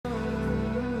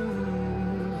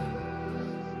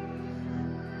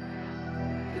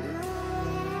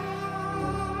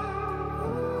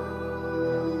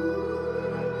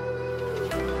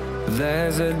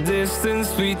There's a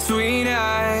distance between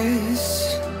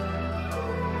us.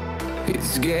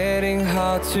 It's getting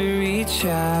hard to reach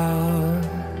out.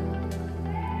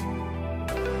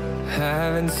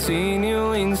 Haven't seen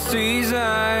you in seasons,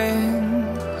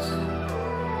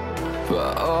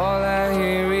 but all I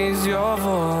hear is your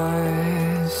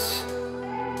voice.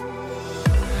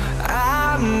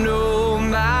 I know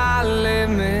my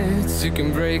limits, you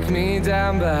can break me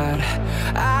down, but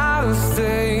I'll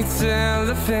stay till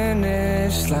the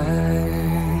finish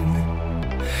line.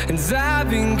 And I've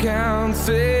been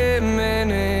counting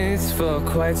minutes for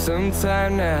quite some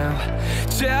time now,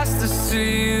 just to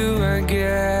see you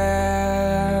again.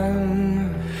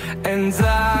 And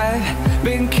I've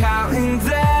been counting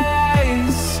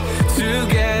days to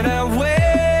get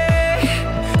away,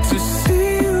 to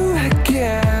see you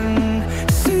again,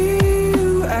 see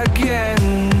you again.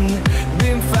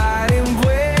 Been fighting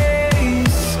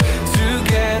ways to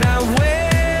get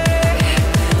away,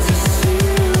 to see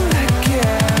you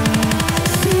again,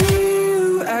 see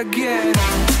you again.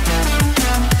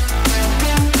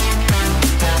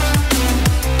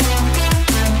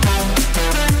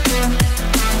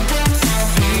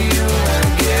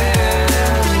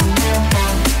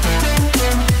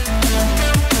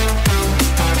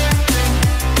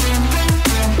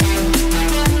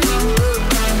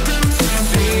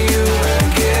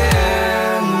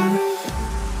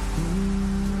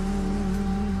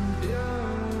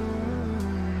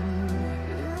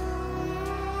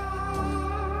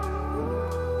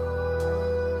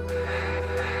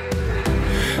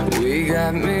 We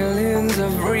got millions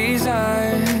of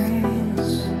reasons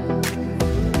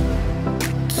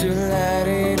to let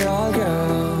it all go.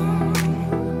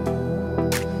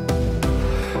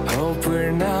 Hope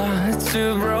we're not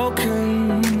too broken